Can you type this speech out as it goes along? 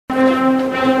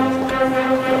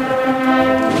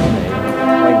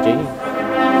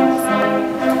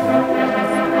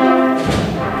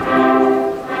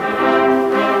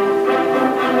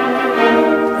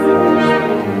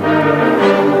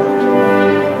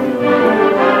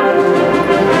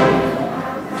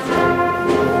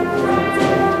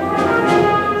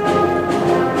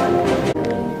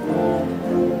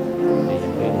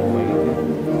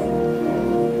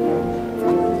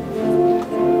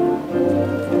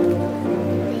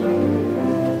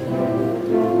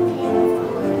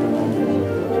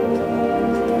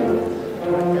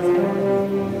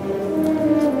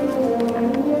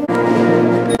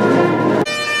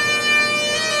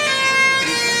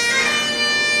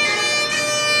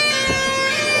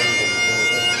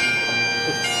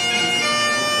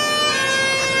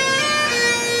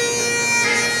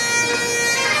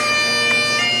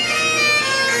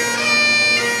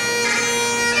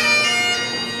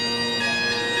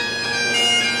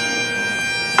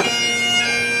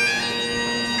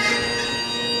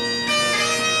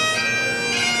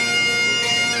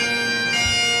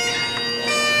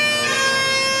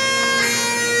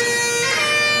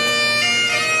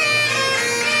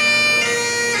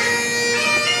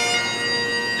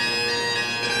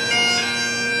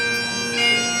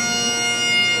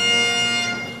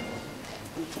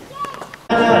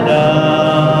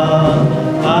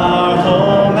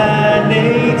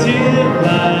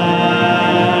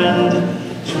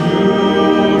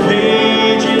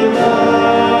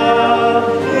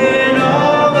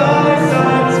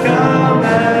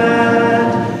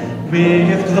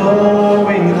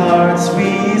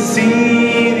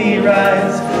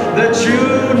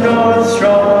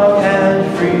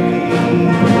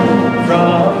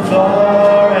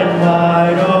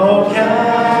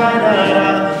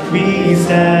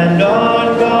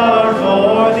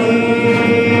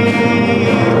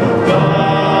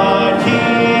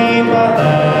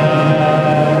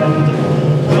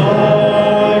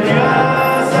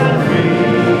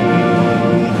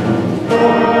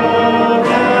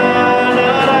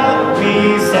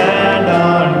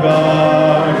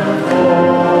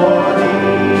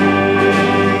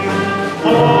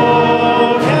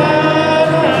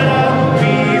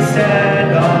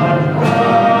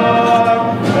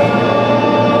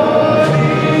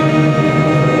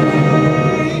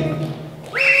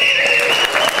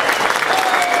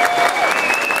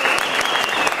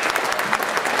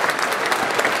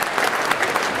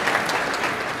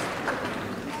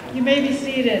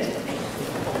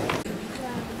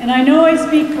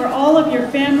speak for all of your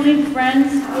family,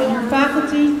 friends, and your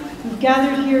faculty who've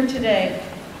gathered here today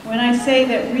when I say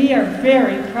that we are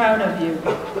very proud of you.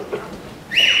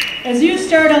 As you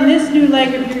start on this new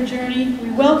leg of your journey,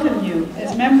 we welcome you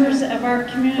as members of our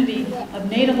community of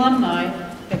NAIT alumni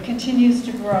that continues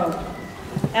to grow.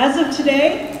 As of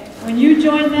today, when you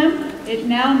join them, it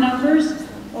now numbers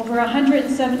over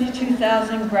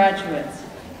 172,000 graduates.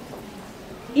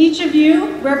 Each of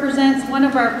you represents one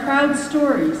of our proud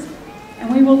stories,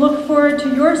 and we will look forward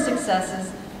to your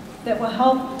successes that will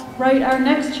help write our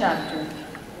next chapter.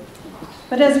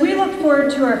 But as we look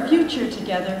forward to our future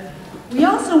together, we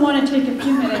also want to take a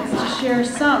few minutes to share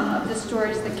some of the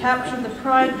stories that capture the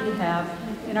pride we have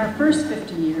in our first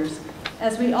 50 years,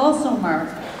 as we also mark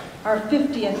our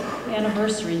 50th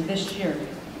anniversary this year.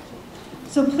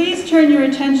 So please turn your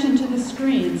attention to the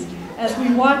screens as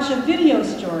we watch a video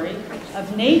story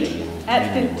of NAIT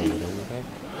at 50.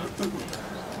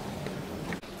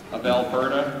 Of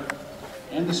Alberta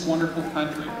and this wonderful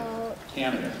country,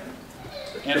 Canada.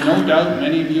 And no doubt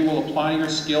many of you will apply your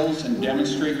skills and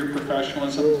demonstrate your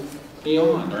professionalism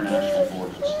beyond our national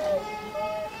borders.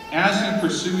 As you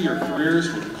pursue your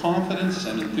careers with confidence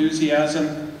and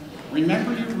enthusiasm,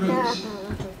 remember your roots,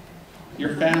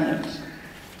 your families,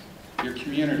 your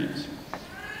communities,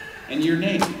 and your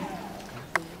NAIT,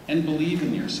 and believe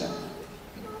in yourself.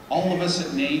 All of us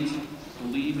at NAIT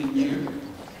believe in you,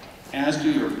 as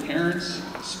do your parents,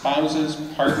 spouses,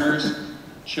 partners,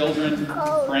 children,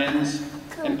 friends,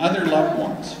 and other loved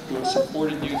ones who have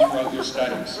supported you throughout your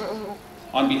studies.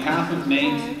 On behalf of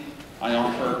NAIT, I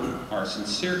offer our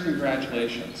sincere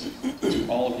congratulations to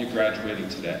all of you graduating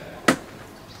today.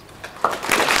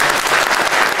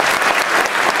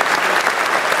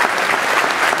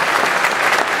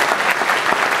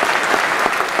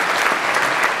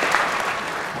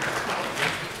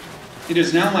 It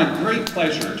is now my great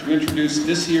pleasure to introduce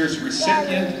this year's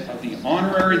recipient of the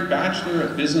Honorary Bachelor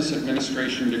of Business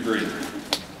Administration degree.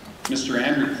 Mr.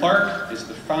 Andrew Clark is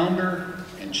the founder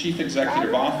and Chief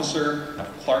Executive Officer of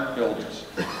Clark Builders.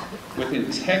 With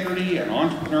integrity and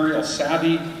entrepreneurial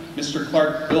savvy, Mr.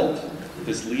 Clark built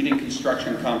this leading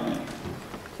construction company.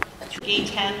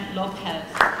 Gaten Lopez.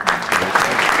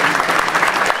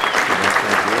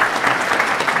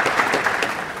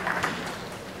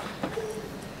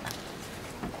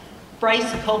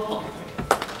 Bryce Copel.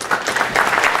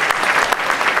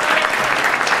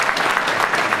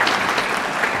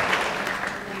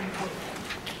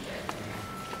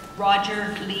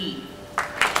 Roger Lee.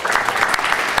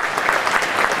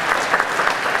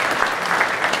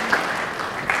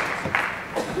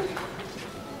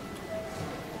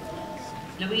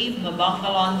 Louis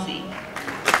Mabongalonzi.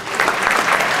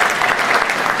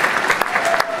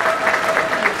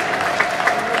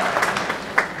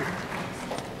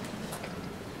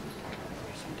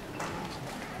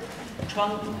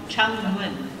 Chung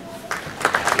Nguyen.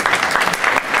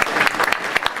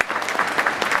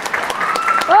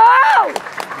 Oh!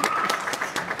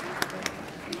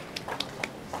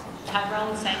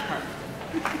 Tyrone Sankar.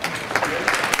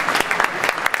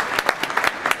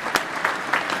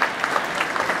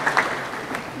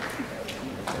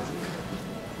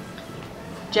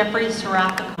 Jeffrey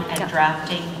Seraphic and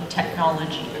Drafting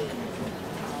Technology.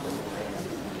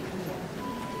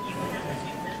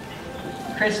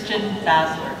 Christian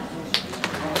Basler.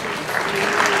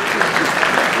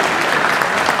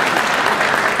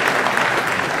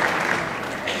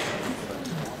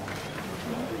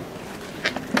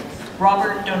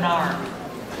 Robert Donar.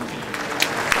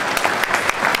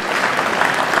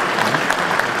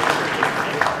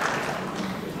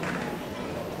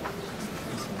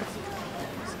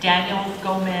 Daniel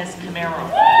Gomez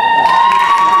Camero.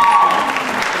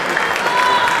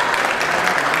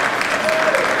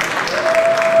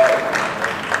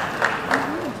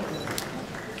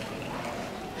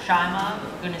 Shaima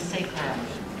Gunasekara.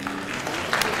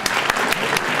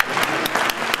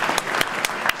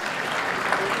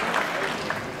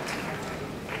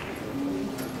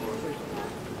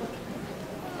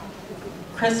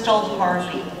 Crystal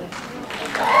Harley.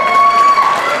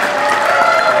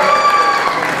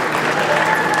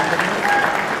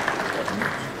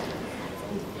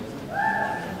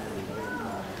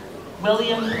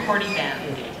 William Cordyvan.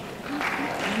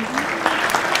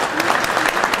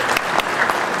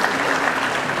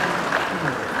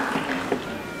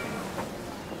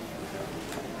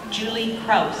 Julie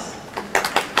Kraus.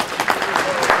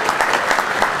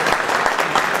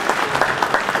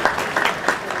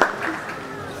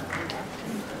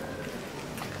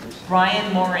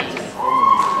 Ryan Maurice.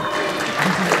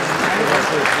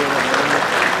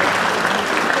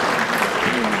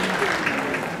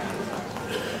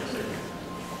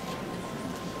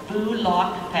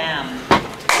 Lock Pam.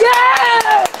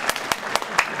 Yeah!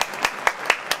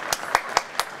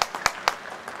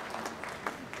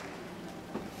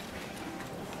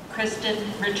 Kristen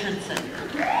Richardson.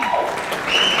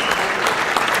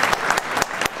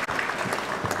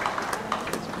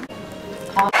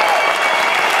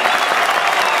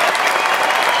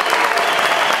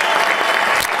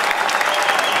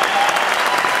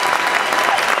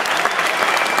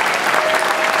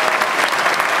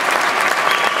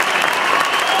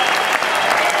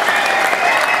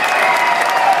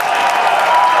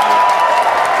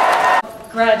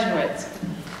 Graduates.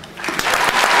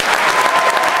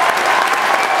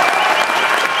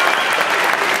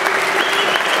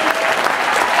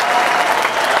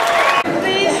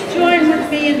 Please join with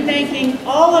me in thanking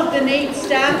all of the NAIT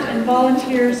staff and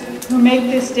volunteers who make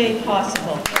this day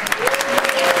possible.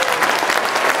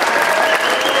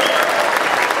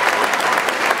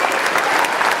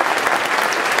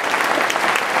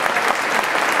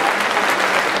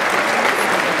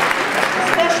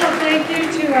 Special thank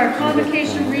you to our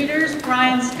convocation readers,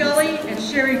 Brian Scully and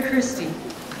Sherry Christie.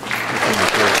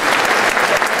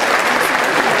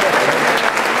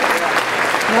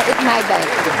 No, it's my bag.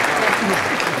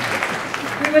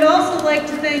 We would also like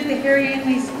to thank the Harry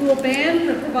Ainley School Band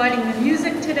for providing the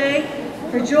music today,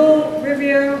 for Joel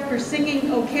Riviero for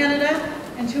singing O Canada,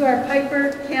 and to our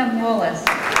piper, Cam Wallace.